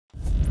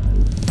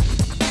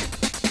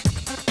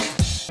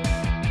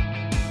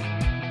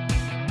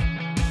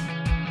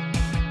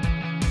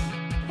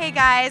Hey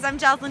guys, I'm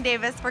Joslyn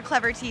Davis for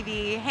Clever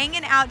TV,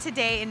 hanging out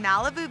today in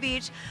Malibu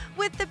Beach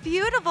with the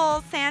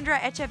beautiful Sandra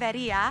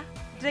Echeverria.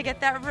 Did I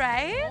get that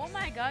right? Oh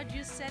my God,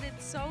 you said it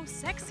so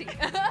sexy.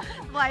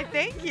 Why,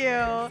 thank you.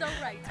 So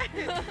right.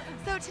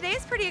 So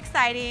today's pretty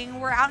exciting.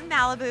 We're out in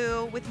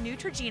Malibu with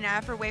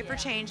Neutrogena for Wave for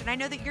Change, and I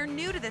know that you're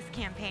new to this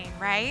campaign,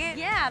 right?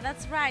 Yeah,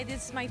 that's right.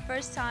 This is my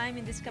first time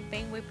in this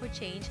campaign, Wave for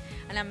Change,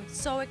 and I'm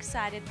so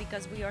excited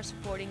because we are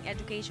supporting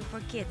education for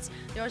kids.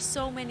 There are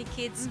so many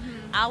kids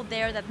out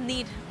there that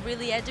need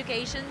really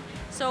education,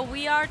 so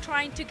we are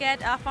trying to get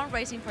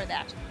fundraising for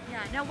that.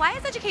 Yeah. Now, why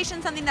is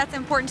education something that's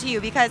important to you?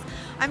 Because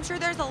I'm sure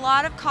there's a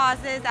lot of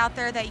causes out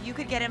there that you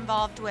could get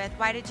involved with.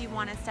 Why did you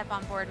want to step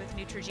on board with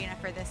Neutrogena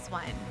for this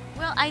one?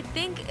 Well, I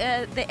think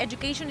the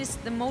education is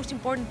the most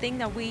important thing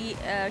that we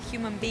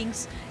human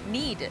beings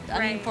need. I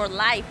mean, for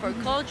life, for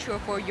culture,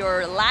 for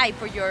your life,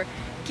 for your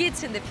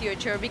kids in the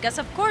future. Because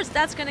of course,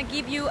 that's going to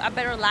give you a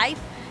better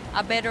life,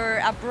 a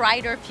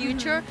brighter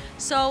future.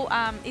 So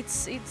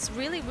it's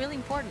really, really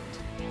important.